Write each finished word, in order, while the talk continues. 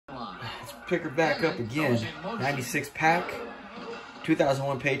pick her back up again. 96 pack,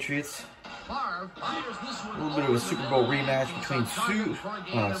 2001 Patriots. A little bit of a Super Bowl rematch between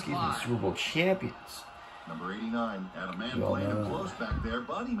Super Bowl champions. Number 89, had a man playing him close back there,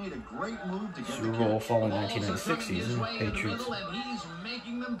 but he made a great move to get Super Bowl following 1996 season. Patriots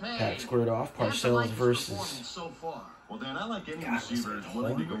pack squared off. Parcells versus. Well, Dan, I like any receiver who's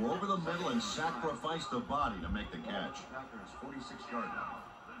willing to go over the middle and sacrifice the body to make the catch. 46-yard line.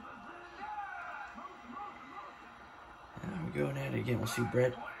 We're going at it again. We'll see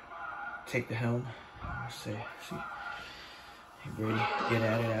Brett take the helm. Let's see. Hey, Brady, get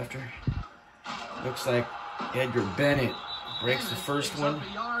at it after. Looks like Edgar Bennett breaks the first one.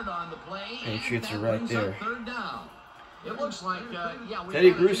 Patriots are right there. It looks like,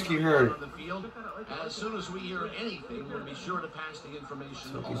 Teddy Bruschi heard. As soon as we hear anything, we'll be sure to pass the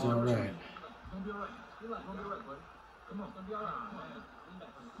information So he's all right.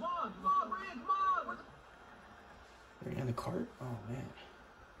 They're in the cart? Oh, man.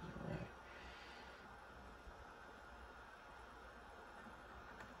 All right.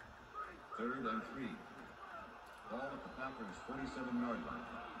 Third and 3. Ball at the Packers' 47-yard line.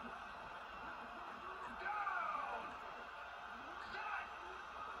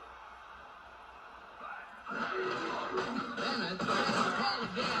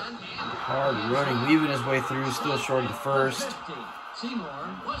 Hard running, weaving his way through, still short of the first. Seymour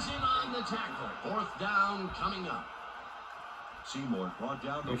was in on the tackle. Fourth down coming up. Seymour brought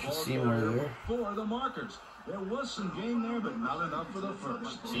down the ball there for the markers. There was some game there, but not enough for the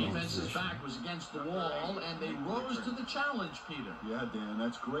first. Defense's back was against the wall, and they rose to the challenge, Peter. Yeah, Dan,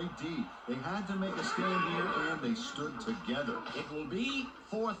 that's great D. They had to make a stand here, and they stood together. It will be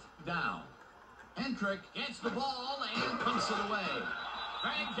fourth down. Hendrick gets the ball and punts it away.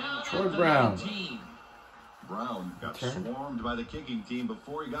 Dragged down Troy at the Brown. 19. Brown got swarmed by the kicking team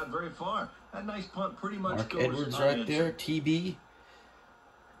before he got very far. That nice punt pretty much Mark goes Edwards right there, TB.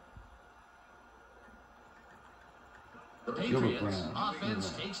 The Patriots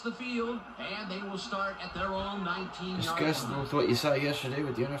offense takes the field, and they will start at their own 19-yard line. Discussing with what you saw yesterday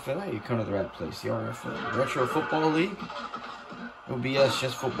with the NFL, you come to the right place. The RFL-Retro Football League. No BS,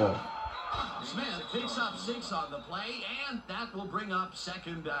 just football. Smith picks up 6 on the play, and that will bring up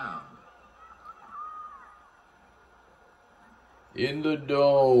second down. In the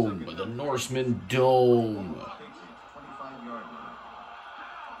dome, the Norseman Dome.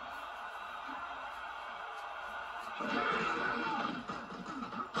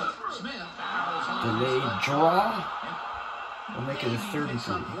 Delayed draw. We'll make it a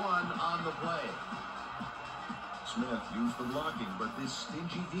 33. On the play. Smith used the blocking, but this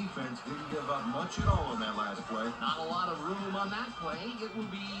stingy defense didn't give up much at all on that last play. Not a lot of room on that play. It will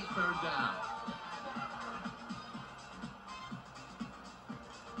be third down.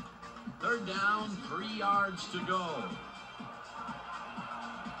 Third down, 3 yards to go.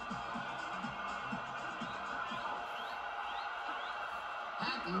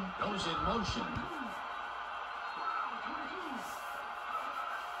 Patton goes in motion.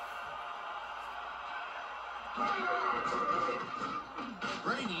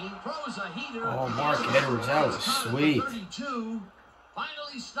 Brady throws a heater. Oh, Mark Edwards, that was sweet. 32,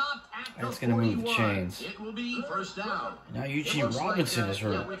 finally stopped at That's the going to 41. move the chains. It will be first down. Now Eugene Robinson is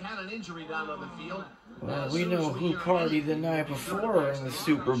hurt. Yeah, we've had an injury down on the field. Well, we know who partied the night before in the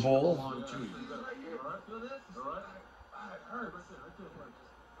Super Bowl.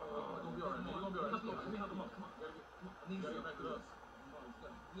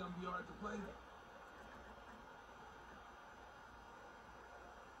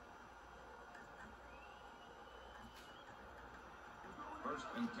 First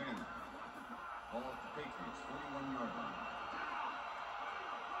and 10. Ball at the Patriots, 41-yard line.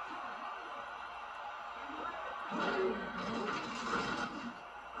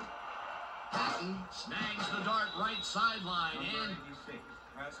 Patton snags the dart right sideline, and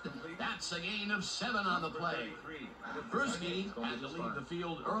that's a gain of 7 on the play. Bruschi had to leave the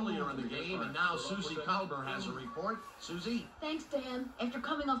field earlier in the game, and now Susie Kalber has a report. Susie? Thanks, Dan. After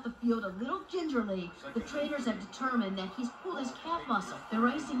coming off the field a little gingerly, the trainers have determined that he's pulled his calf muscle. They're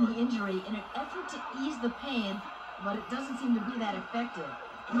icing the injury in an effort to ease the pain, but it doesn't seem to be that effective.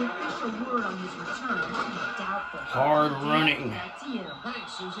 The official word on his return is doubtful. Hard running. Back to you.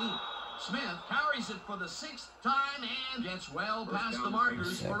 Thanks, Susie. Smith carries it for the 6th time and gets well past the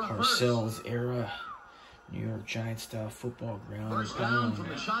markers That for a first. Parcells era, New York Giants style football ground. First down from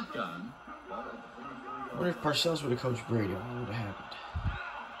the shotgun. I wonder if Parcells would have coached Brady. What would have happened?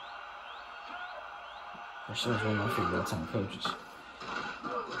 Parcells one of my favorite all-time coaches.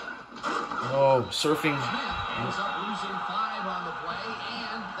 Oh, surfing. Smith ends up losing 5 on the play,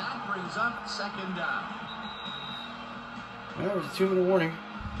 and that brings brings up second down. Well, there's a 2-minute warning.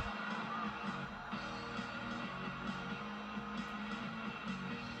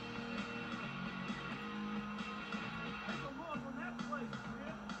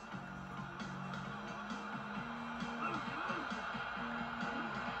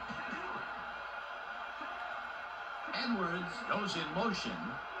 Edwards goes in motion.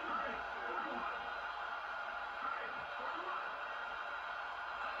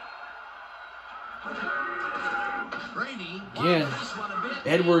 Brady Again.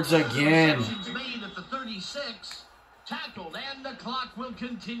 Edwards again. Made at the 36. Tackled, and the clock will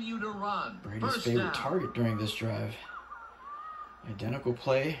continue to run. Brady's favorite target during this drive. Identical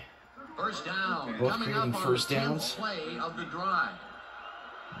play. First down. Both Coming creating up first on the downs. 10th play of the drive.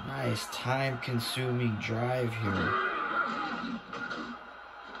 Nice time-consuming drive here.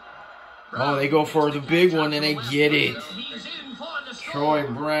 Oh, they go for the big one and they get it. He's in for the Troy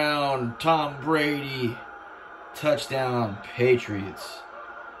score. Brown, Tom Brady, touchdown Patriots.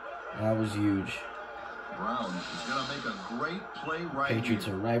 That was huge. Brown is going to make a great play right Patriots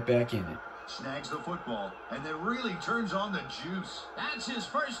here. are right back in it. Snags the football and then really turns on the juice. That's his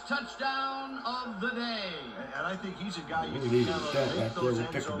first touchdown of the day. And I think he's a guy you We'll can leave it count at on that to make right there. those We'll end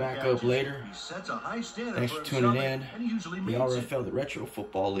pick it zone back catches. up later. He sets a high standard Thanks for for tuning himself, in. and he usually The means it. RFL, the Retro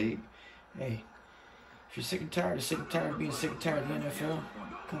Football League. Hey, if you're sick and tired of being sick and tired of the NFL,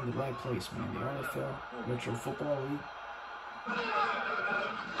 come to the right place, man. The RFL, Retro Football League.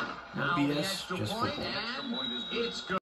 No Now the BS, extra just point, football. and it's good.